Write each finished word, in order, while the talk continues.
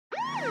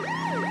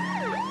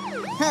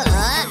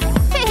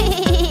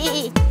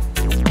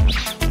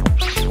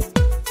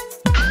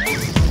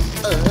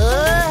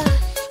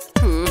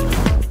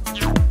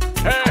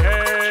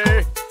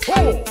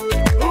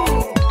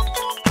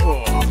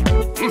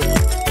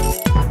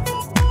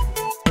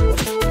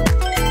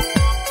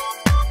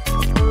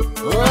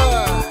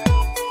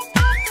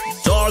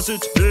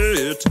it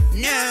hurt?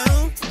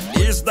 No.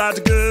 Is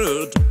that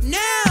good?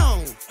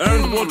 No.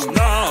 And what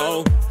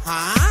now?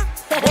 Huh?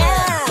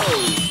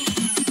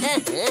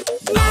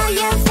 Now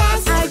you're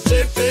fast, our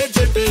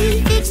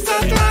Jeepy-Jeepy. Fix the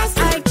glass,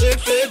 our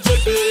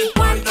Jeepy-Jeepy.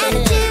 1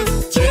 and 2,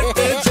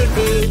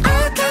 Jeepy-Jeepy.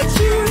 I'll catch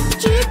you,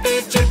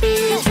 Jeepy-Jeepy.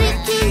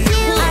 Tricky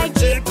you, our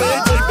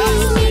Jeepy-Jeepy.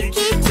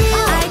 Sneaky too,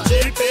 our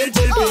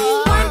Jeepy-Jeepy.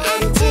 1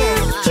 and 2,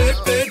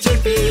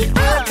 Jeepy-Jeepy.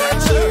 I'll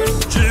catch you,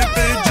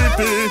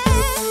 Jeepy-Jeepy.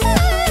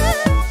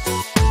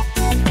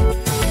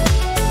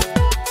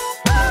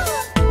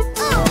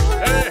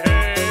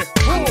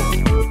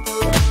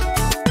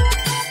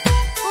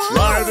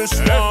 Try this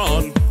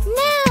one.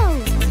 No,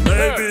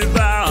 Maybe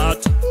that.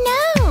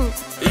 no.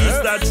 Is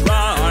that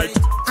right?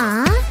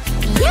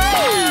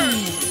 Yeah.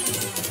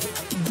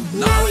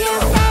 Now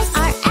you're fast,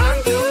 our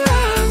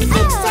ambulance.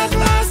 Fix the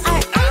glass,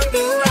 our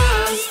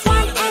ambulance.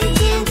 1 and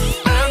 2,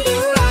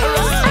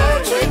 ambulance. I'll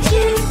treat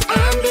you,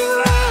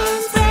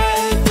 ambulance.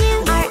 Save you,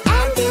 our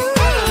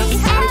ambulance.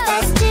 And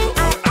fast too,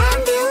 our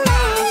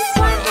ambulance.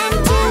 1 and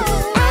 2,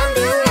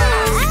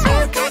 ambulance.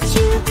 I'll catch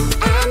you,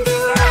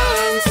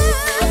 ambulance.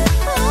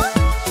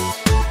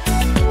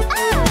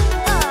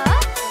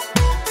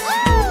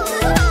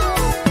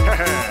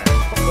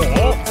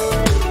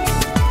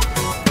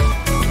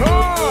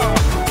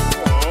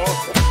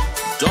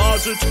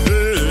 Does it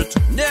hurt?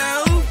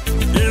 No.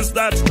 Is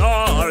that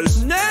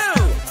nice? No.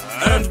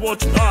 And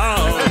what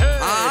now?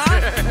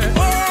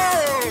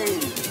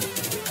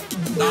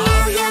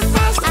 Now you're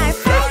fast, our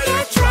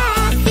fire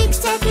truck. Fix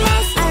the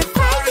glass, our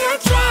fire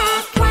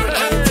truck. 1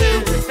 and 2,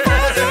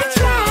 fire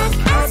truck.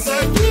 I'll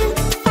save you,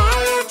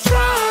 fire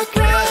truck.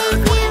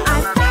 Brave you,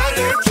 our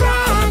fire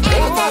truck.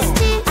 And fast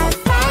too, our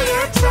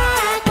fire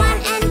truck. 1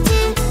 and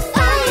 2,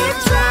 fire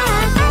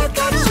truck. I'll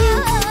catch you,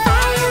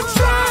 fire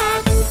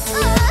truck.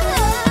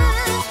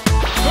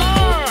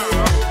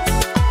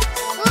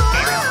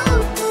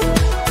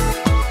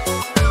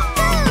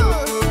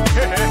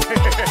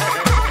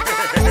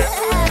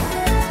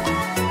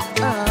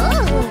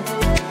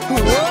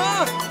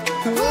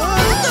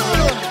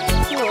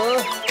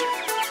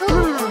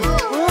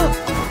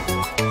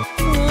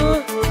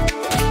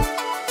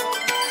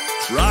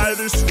 Try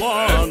this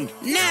one.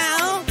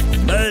 No.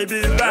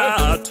 Maybe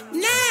that.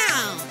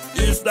 No.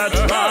 Is that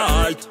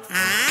right?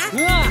 Huh?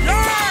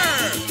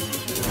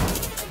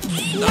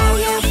 Now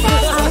you're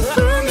fast, our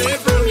broomy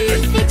broomy.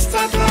 Fix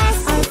the glass,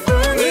 our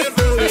broomy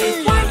broomy.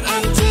 1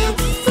 and 2,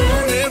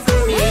 broomy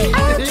broomy.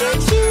 I'll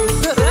catch you,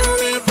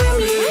 broomy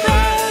broomy.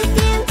 Save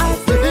you, our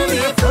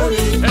broomy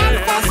broomy. And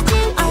fast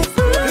too, our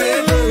broomy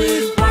broomy.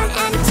 1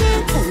 and 2,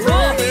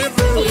 broomy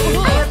broomy.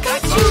 I'll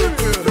catch you,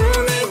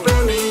 broomy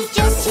broomy.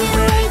 Just you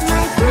wait,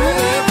 my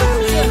broomy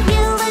broomy.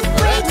 You look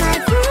great, my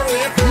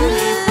broomy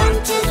broomy. 1,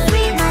 2,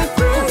 3, my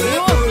broomy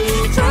broomy.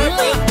 Try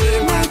with me,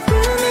 my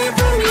broomy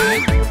broomy.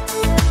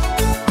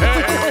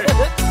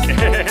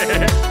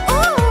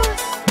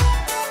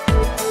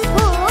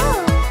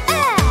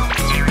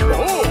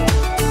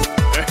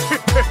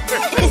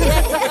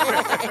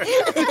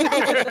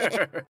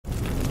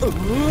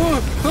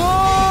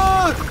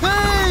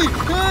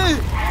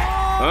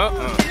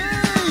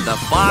 The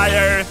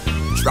fire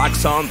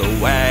truck's on the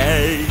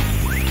way.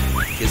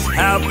 He's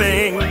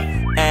helping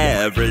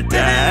every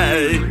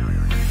day.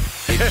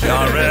 If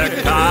you're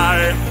a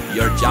car,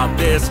 your job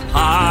is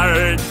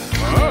hard.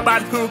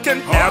 But who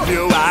can help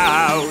you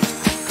out?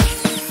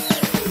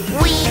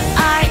 We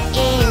are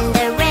in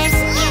the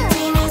rescue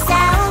team is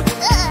out.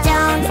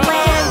 Don't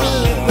worry,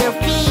 we'll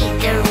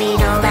figure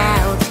it all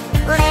out.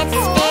 Let's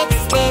fix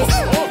this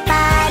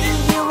body.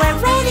 You are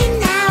ready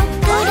now.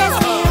 Good as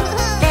new.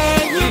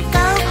 There you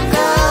go,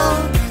 go.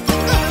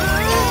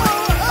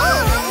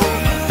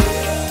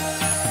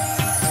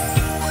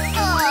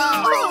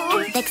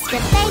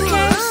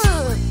 Excavators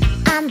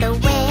on the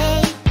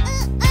way.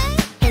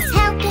 He's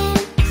helping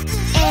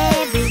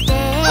every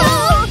day.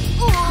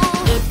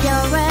 If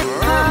you're a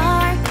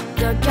car,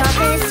 your job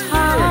is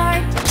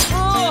hard.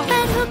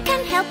 But who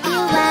can help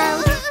you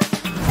out?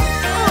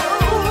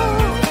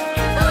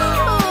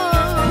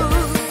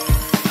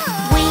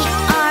 We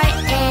are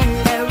in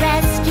the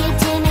rescue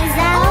team is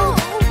out.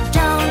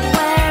 Don't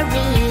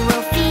worry,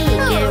 we'll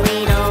figure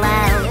it all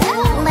out.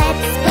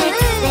 Let's fix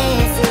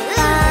this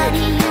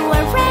body. You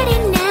are ready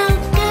now.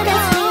 Good as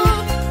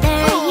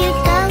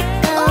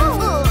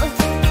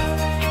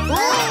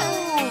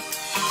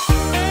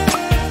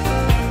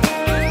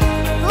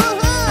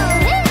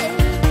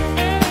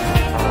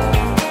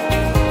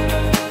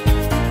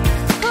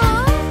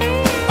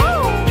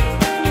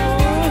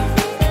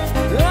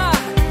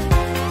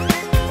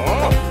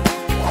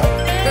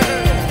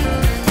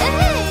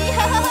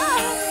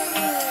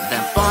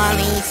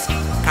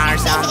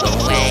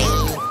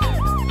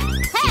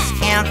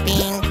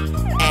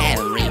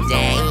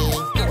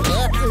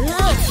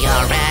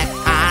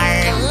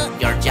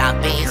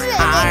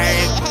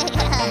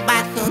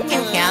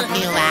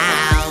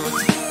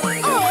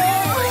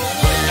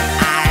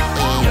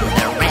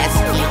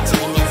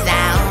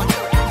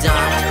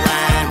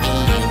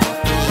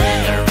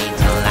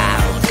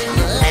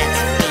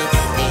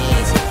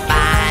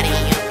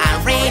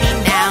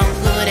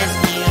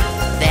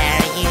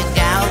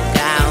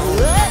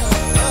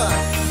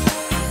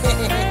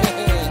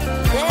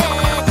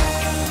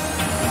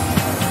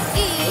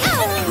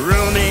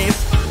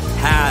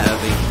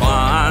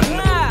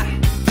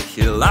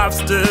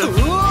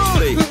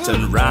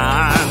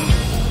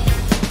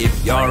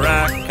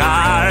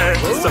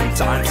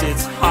Sometimes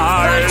it's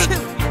hard,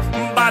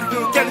 but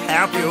who can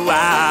help you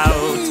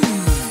out?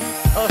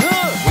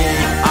 We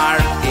are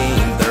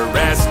in the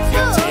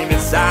rescue team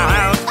is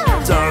out.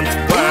 Don't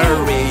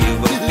worry,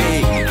 we'll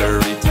figure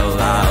it all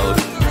out.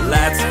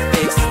 Let's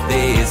fix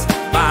this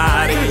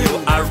body. You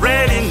are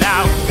ready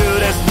now,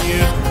 good as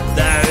new.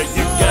 There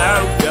you go,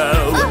 go.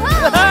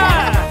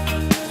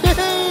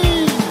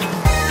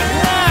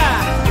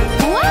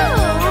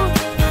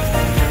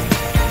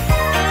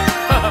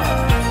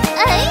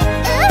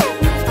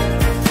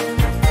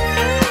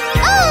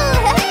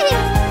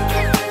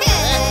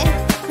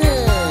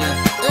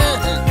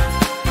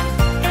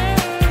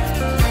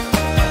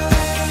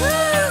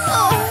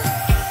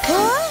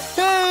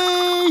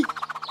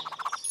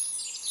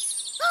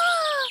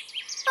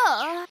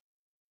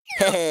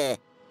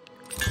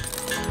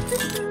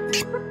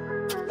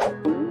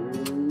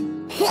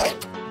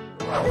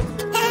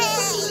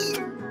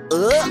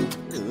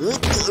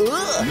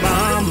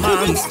 Mom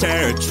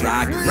monster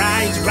truck,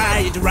 ride,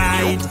 ride,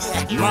 ride.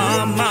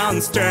 Mom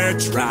monster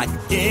truck,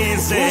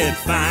 is it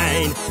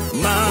fine?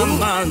 Mom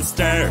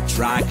monster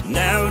truck,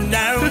 no,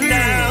 no,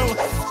 no.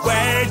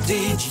 Where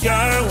did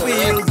your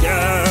wheel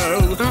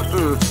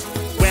go?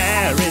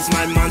 Where is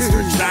my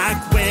monster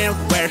truck wheel?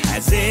 Where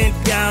has it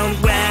gone?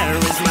 Where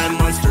is my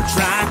monster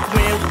truck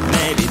wheel?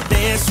 Maybe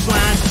this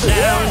one?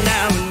 No,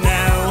 no,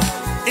 no.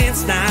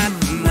 It's not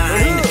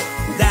mine.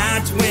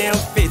 That wheel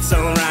fits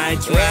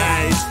alright,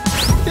 right?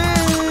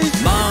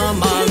 Mom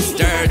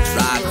monster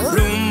truck,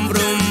 vroom,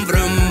 vroom,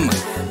 vroom.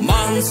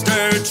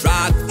 Monster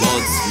truck,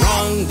 what's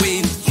wrong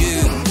with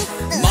you?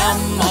 Mom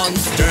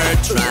monster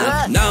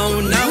truck,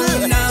 no,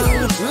 no,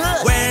 no.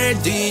 Where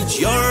did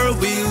your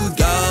wheel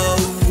go?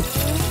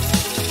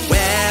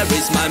 Where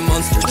is my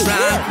monster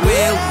truck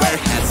wheel? Where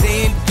has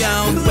it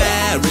gone?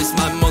 Where is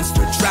my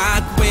monster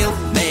truck wheel?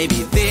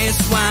 Maybe this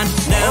one?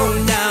 No,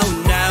 no,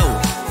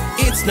 no.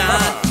 It's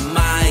not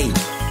mine.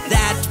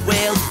 That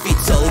wheel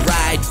fits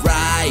alright,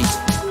 right?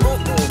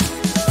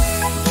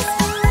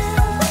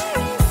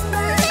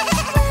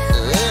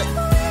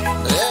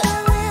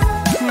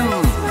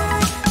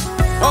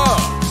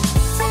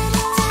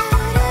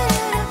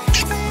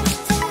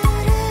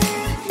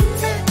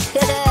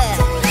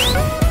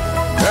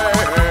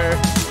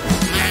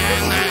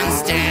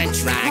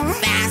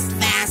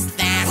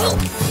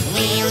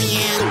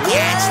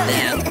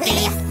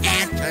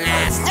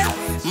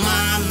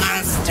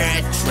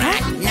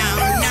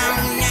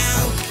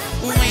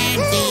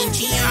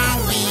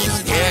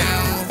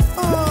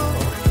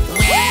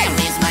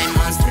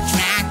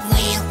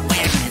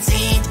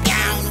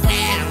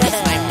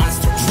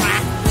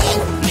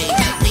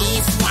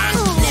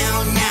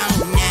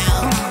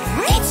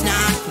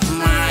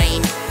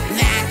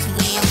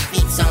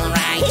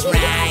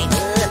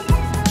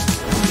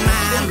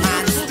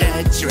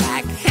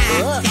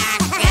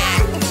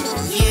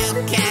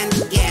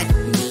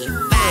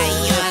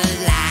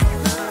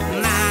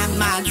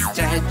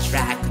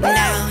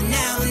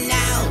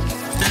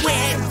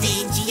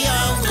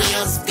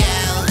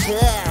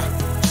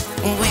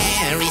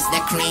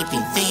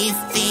 Creepy thief,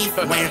 thief,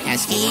 where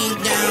has he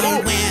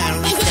gone? Where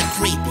is the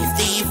creepy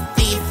thief,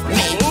 thief?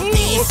 Maybe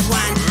this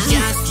one,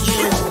 just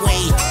you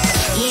wait.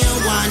 You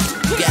won't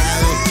go.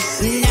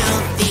 No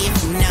thief,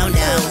 no,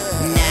 no,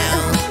 no.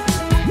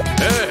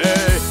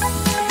 Hey.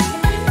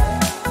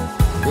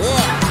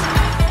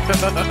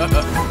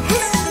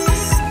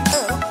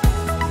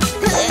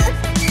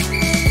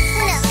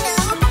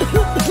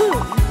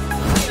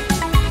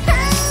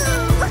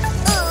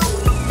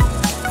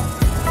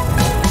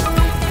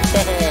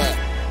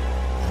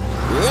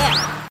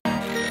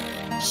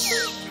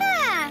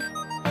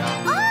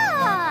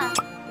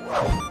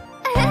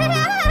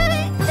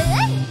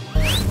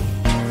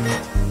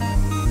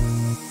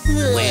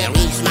 Where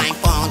is my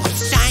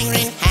police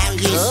siren?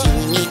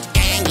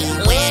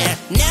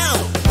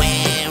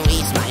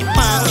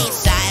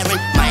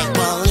 My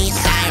police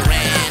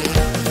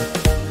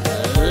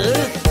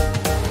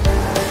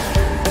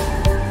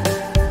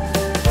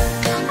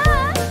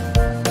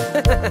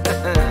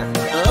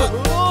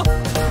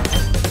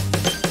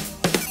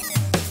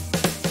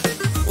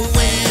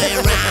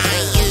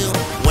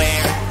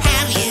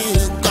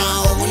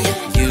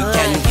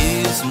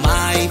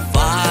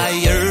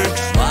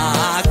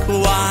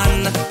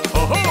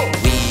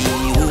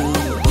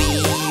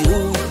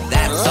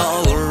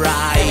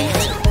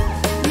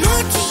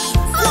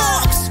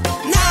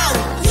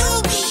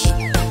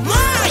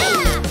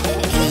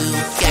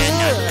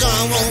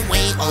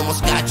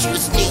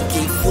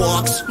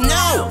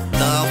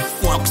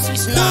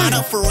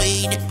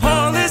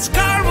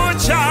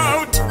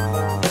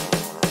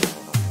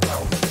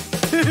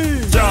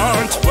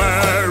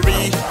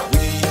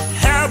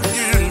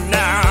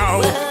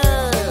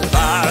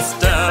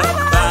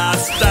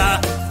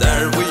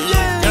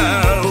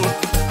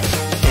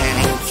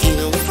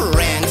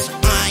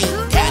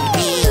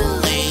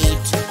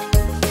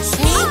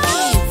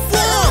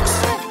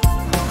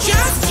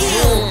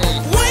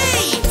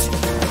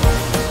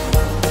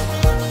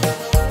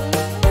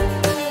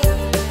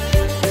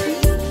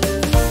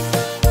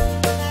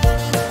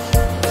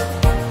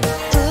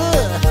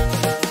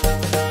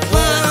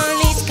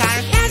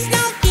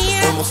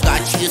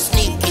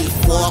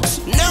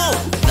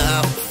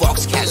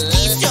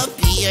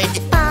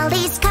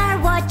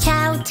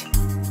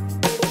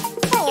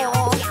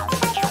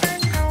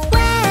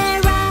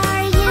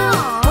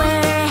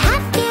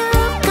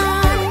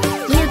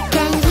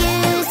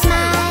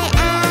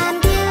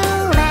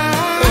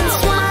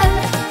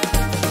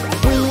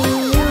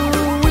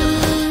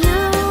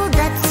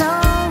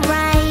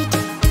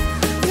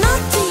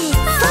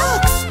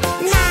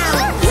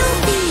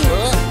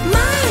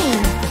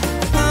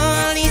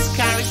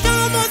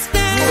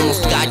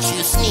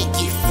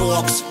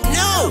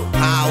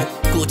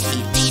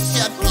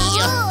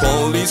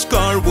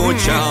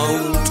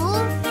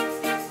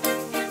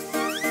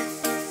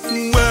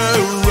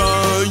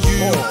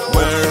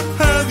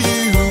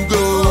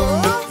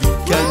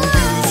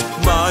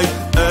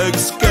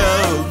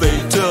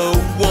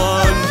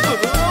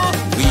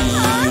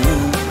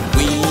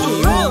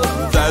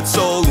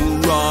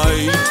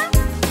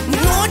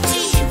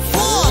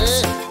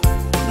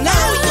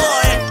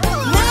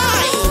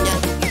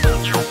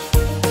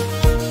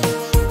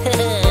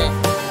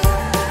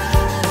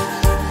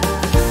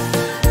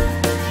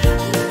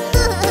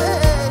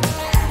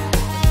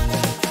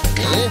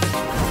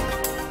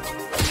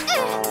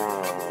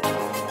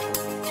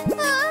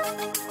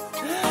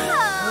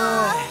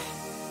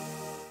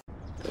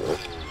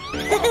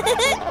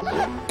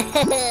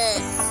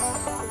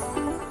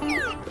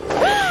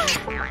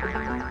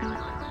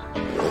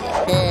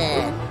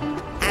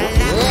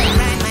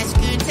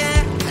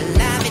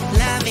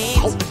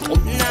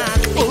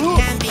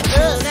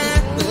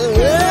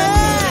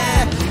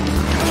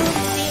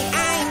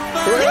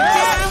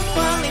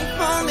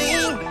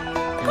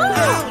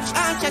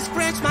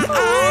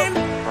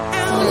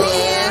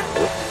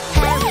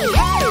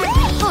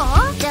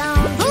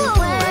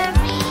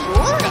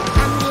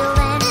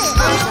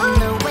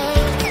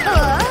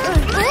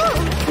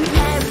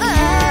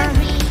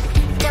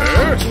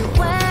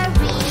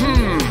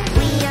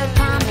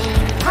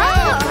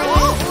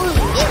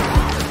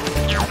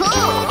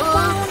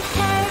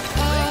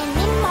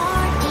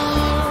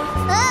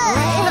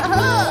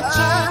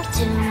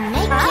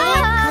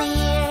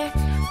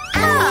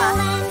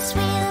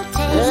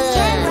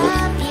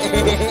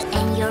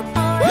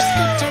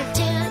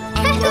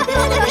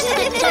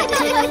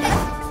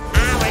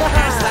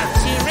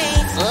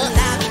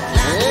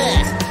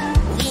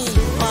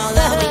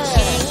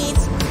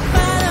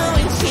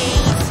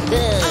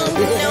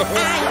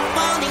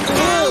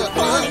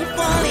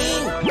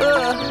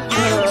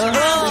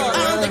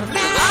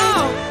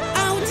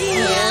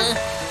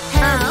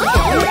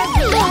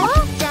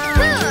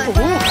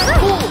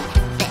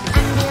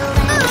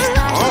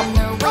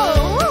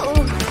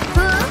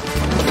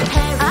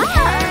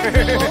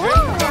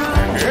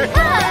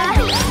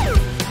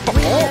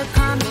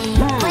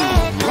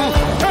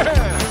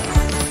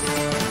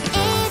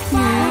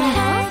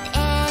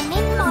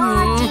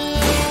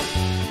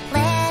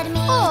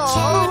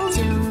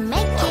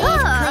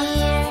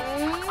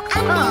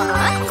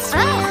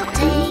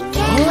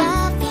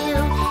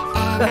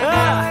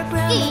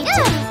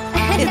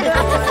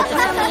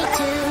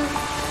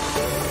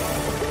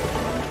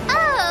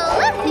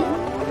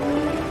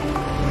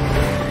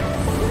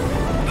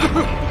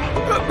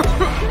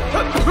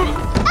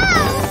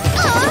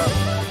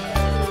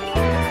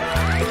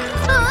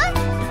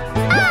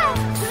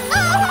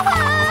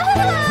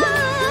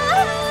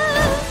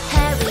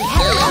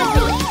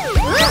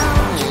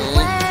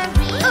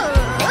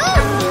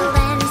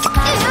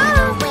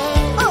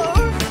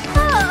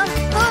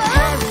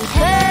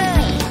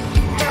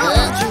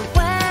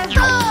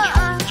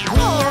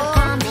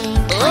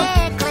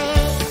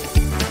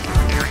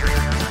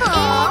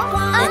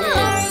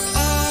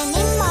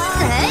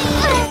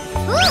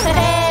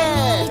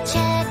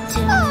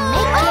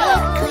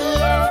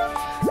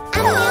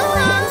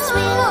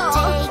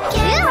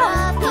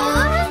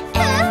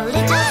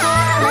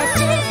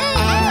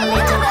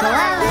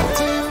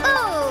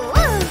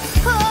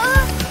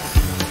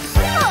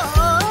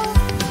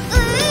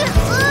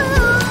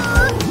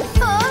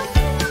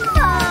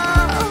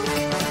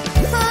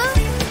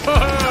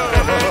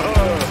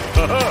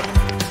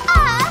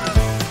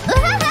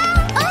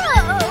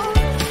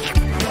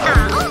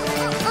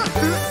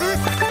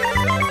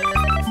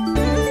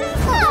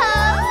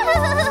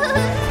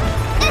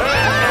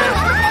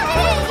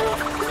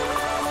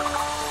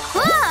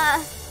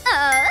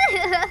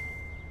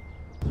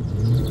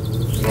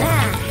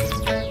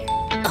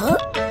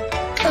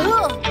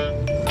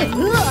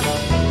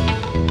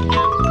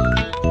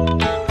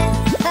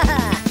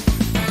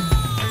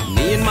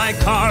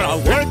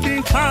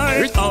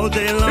All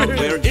day long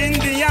we're in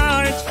the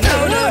yard.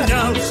 No, no,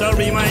 no,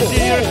 sorry my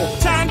dear.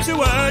 Time to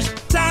wash,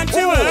 time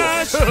to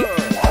wash.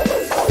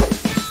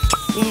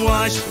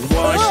 Wash,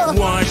 wash,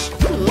 wash.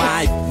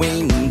 Wipe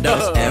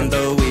windows and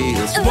the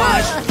wheels.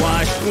 Wash,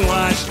 wash,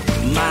 wash.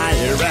 My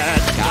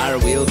red car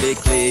will be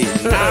clean.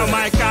 Now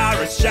my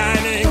car is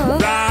shining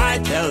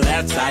bright. The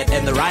left side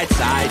and the right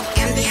side.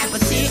 And the apple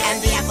too,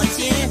 and the apple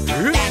too.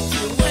 That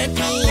you would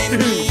me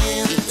and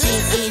you.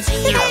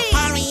 Easy,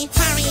 hurry,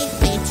 hurry.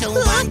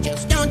 Little one,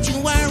 just don't you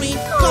worry.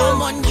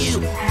 Come on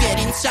you, get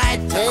inside.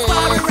 For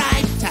a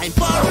ride, time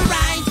for a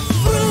ride.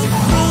 Vroom,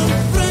 vroom,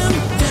 vroom.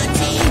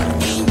 Dirty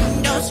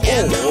windows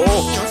and the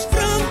wheels.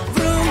 Vroom,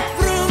 vroom,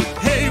 vroom.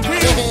 Hey,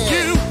 will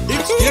you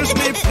excuse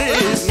me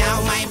please?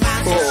 Now my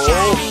bus is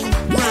shining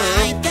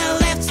bright. The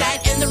left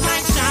side and the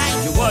right side.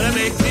 You wanna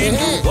be clean,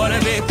 you wanna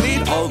be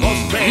clean.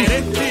 Almost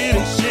ready,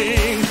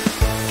 finishing.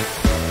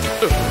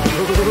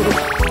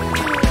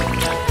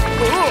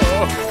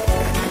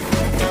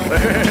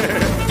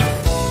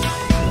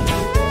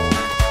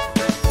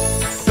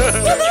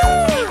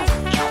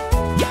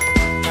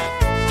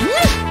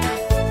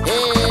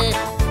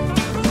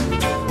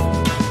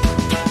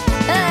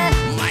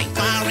 My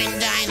car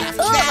and I love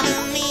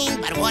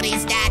traveling, but what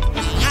is that?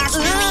 We are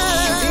swimming.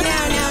 No,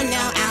 no,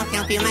 no, I'll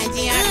help you, my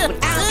dear. Put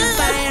out the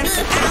fire,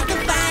 put out the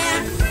fire.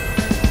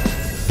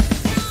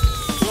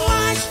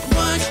 Wash,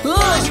 wash,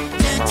 wash.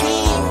 Dirty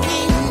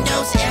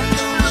windows and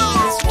the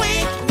wheels.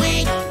 Wait,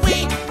 wait,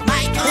 wait.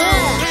 My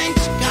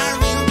orange car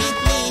will be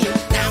clean.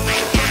 Now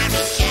my car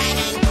is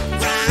shining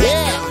bright.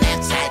 The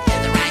left side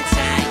and the right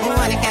side.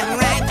 Wanna have a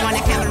ride,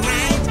 wanna have a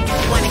ride.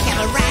 Wanna have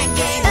a ride,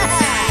 get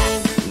inside.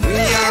 We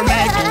are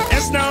making a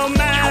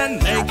snowman,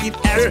 make it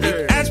as big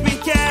as we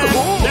can.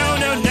 No,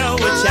 no, no,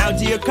 watch out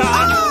to your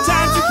car.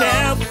 Time to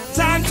help,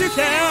 time to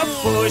help.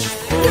 Push,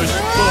 push,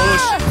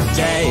 push.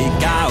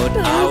 Take out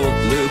our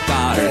blue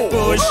car.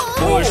 Push,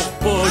 push,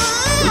 push.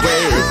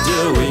 We're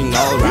doing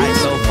alright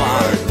so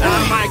far. Now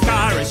my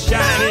car is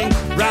shining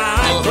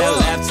bright. The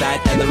left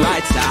side and the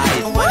right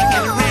side. Wanna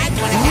have a ride,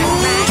 wanna have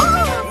a ride.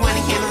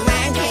 Wanna have a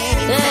ride, get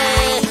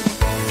inside.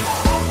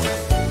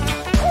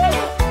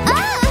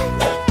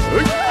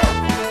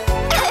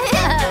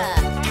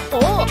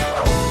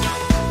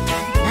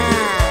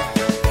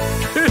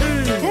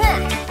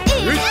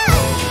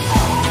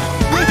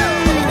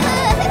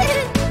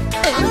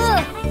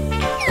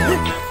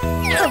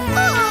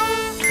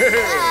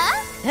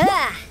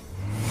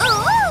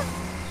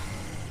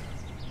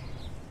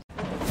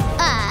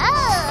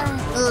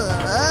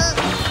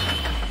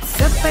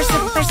 Super,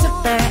 super,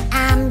 super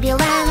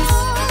ambulance.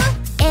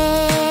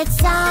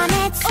 It's on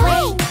its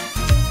way.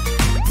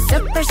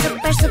 Super,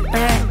 super,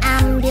 super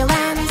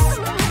ambulance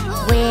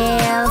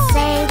will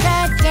save the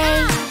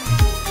day.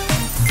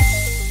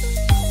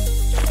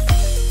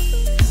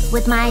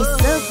 With my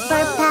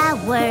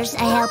superpowers,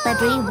 I help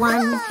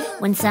everyone.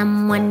 When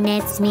someone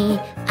needs me,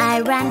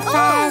 I run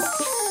fast.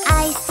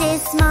 I see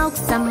smoke,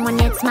 someone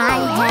needs my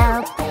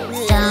help.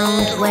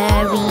 Don't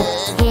worry,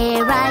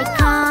 here I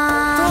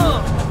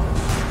come.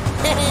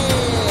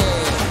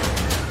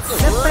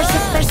 Super,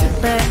 super,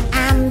 super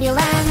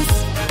ambulance.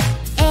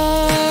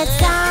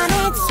 It's on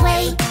its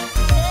way.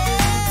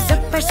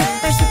 Super,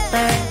 super,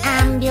 super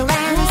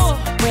ambulance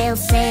will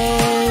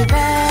save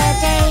the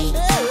day.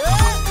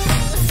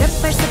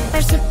 Super,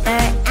 super,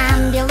 super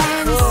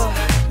ambulance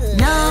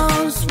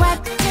knows what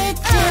to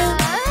do.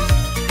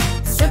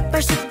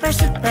 Super, super,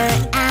 super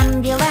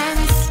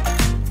ambulance.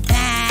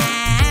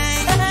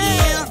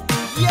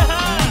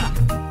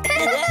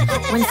 Thank you.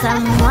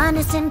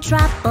 in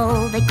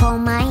trouble, they call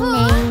my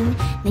name.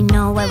 They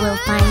know I will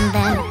find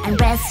them and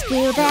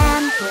rescue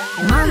them.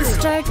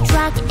 Monster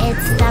truck,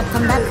 it's stuck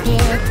on the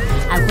pit.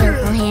 I will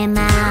pull him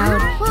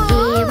out,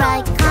 here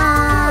I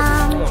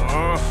come.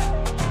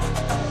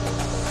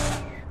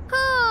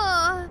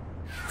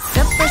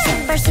 Super,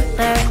 super,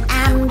 super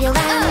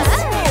ambulance,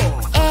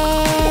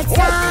 it's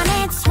on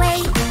its way.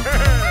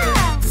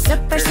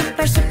 Super,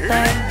 super,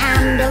 super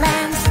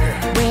ambulance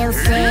will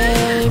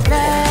save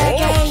the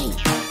day.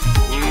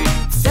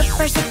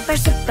 Super, super,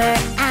 super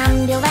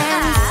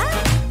ambulance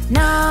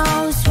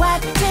knows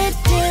what to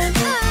do.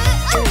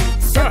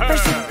 Super,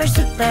 super,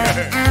 super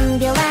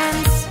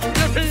ambulance.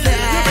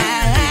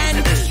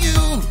 Thank you.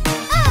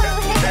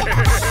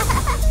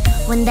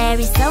 When there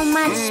is so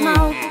much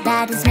smoke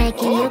that is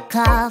making you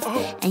cough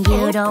and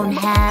you don't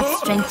have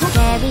strength to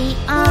carry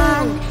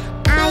on,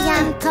 I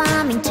am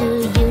coming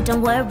to you,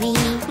 don't worry.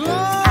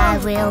 I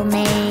will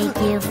make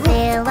you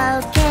feel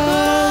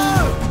okay.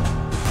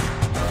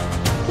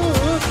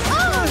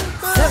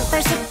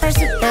 Super, super,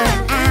 super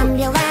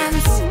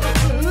ambulance,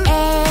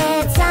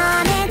 it's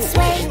on its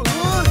way.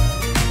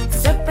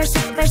 Super,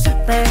 super,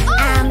 super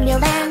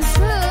ambulance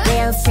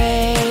will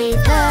save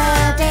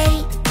the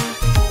day.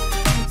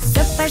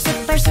 Super,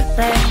 super,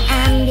 super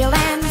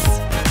ambulance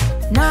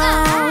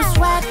knows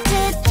what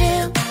to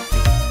do.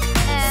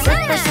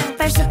 Super,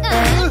 super,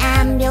 super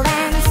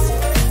ambulance.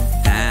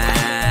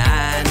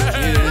 Thank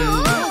you.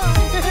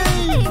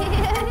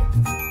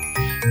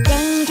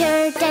 Danger,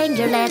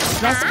 danger,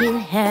 let's rescue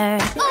her.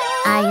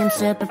 I am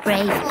super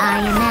brave, I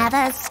am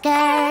never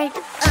scared.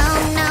 Oh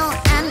no,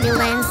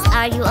 ambulance,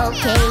 are you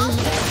okay?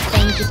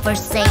 Thank you for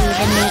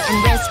saving me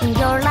and risking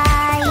your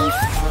life.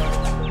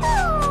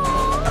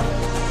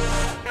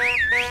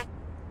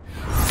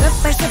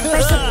 Super,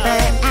 super,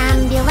 super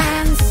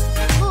ambulance,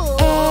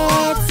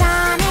 it's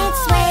on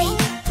its way.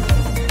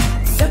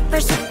 Super,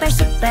 super,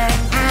 super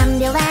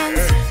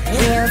ambulance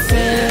will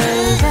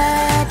save the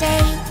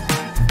day.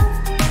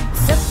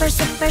 Super,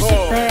 super,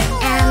 super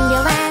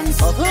ambulance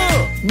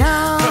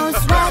knows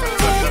what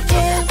to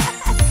do.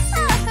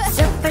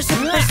 Super,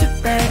 super,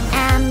 super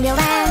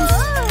ambulance.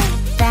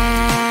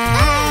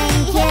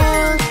 Thank you.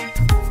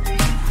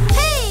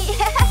 Hey!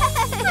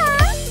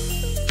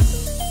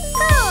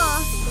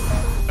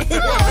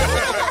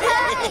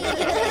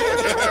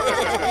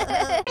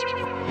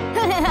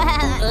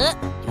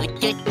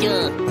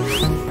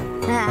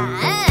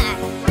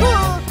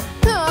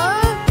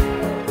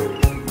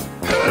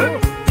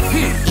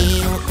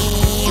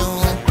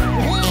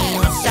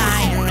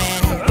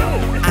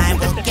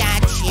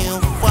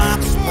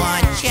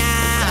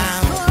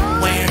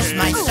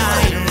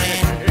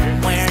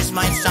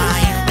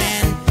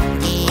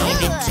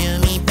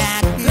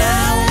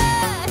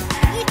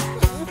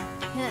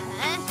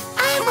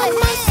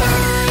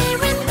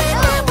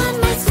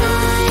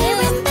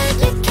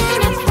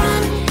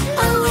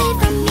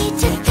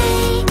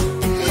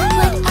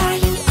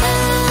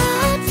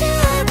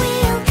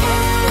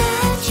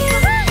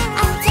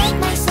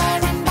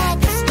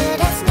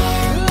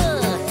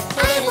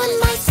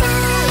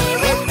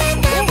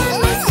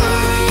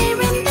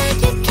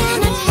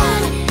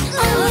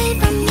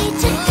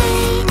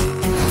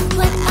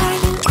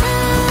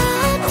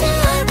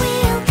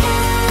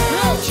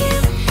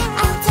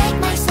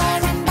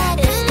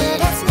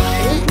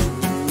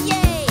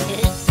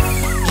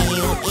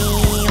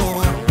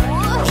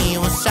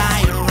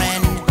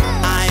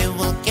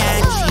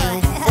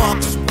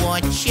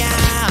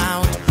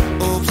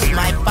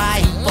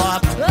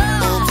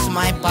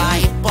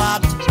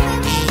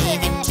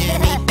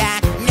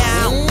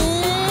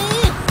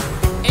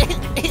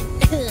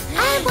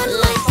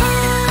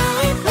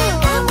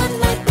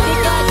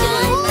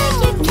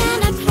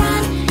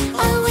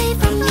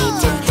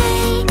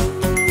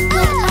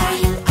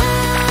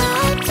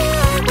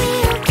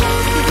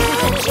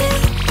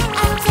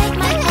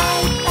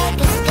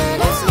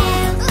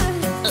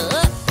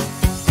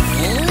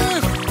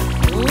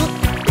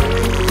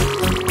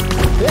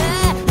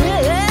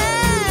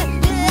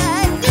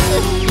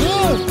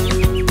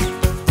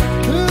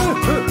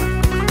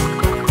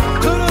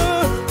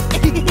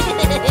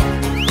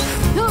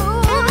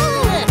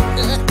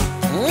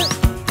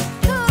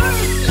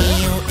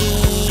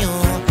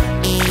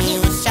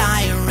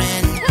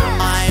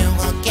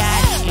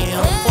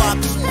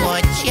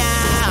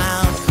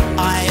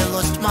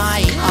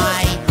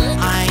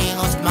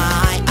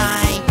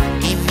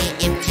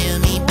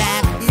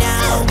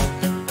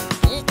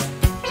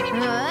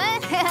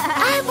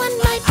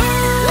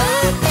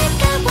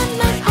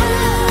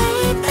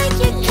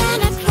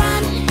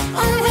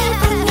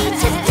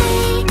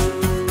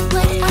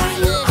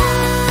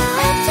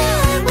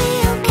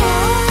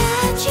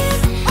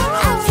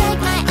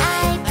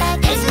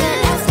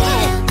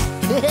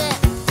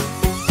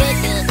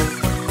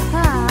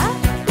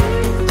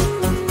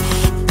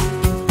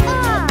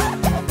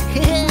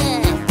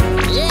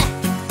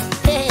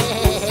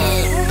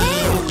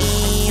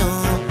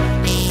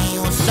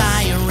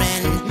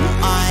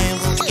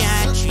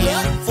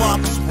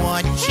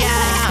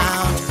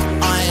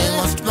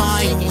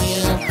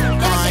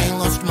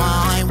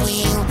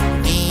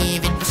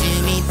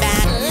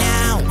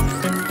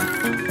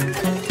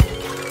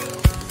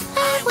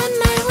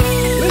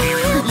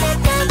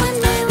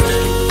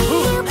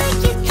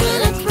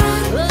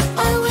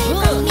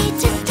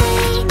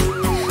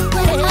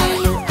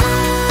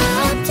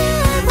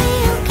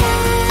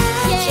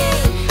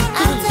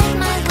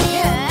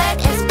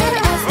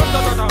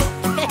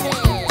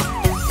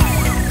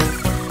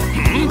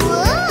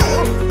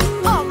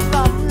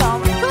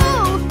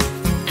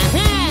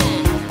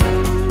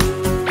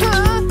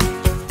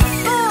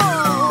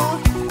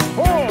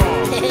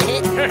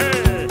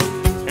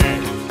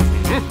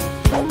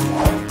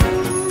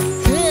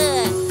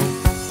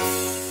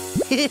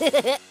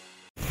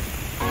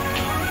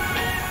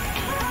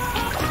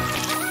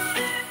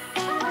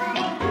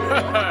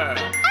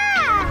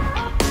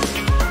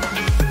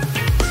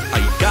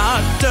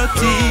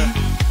 T.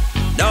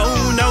 No,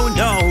 no,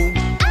 no,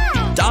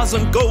 it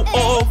doesn't go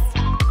off.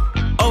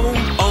 Oh,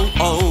 oh,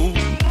 oh.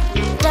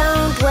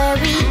 Don't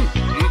worry,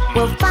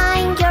 we'll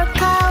find your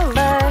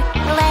color.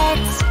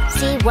 Let's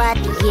see what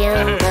you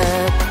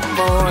look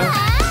for.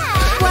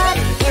 What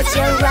is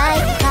your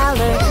right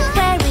color?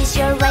 Where is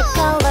your right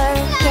color?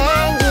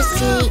 Can you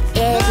see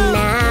it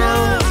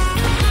now?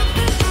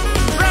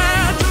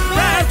 Red,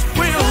 red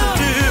will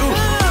do.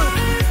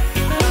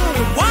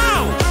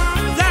 Wow,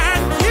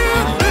 thank you.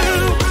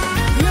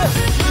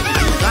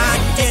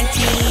 Cotton T.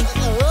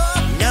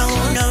 No,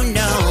 no,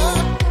 no,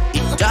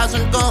 it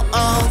doesn't go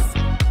off.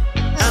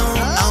 Oh,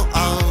 oh,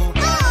 oh.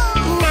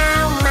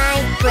 Now my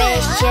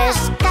precious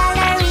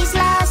color is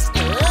lost.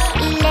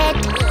 Let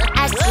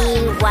us see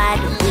what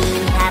we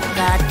have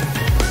got.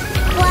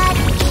 What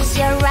is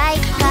your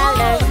right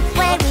color?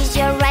 Where is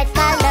your right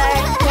color?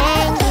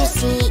 Can you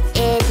see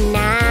it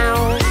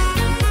now?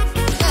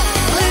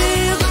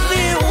 Blue,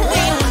 blue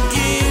will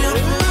do.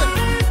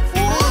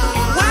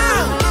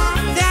 Wow,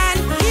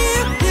 thank you,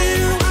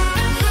 blue.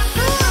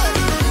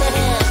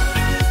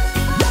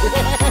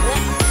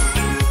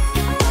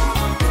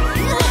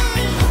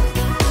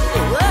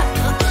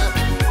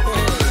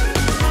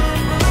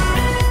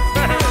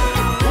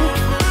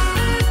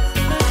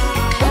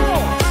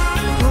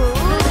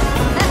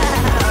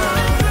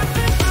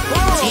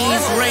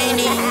 It's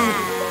raining.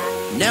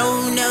 No,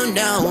 no,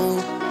 no.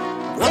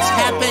 What's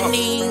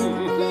happening?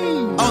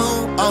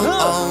 Oh, oh,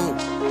 oh.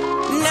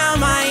 Now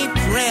my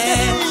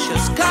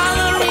precious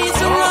color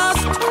is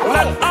lost.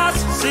 Let us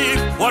see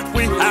what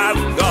we have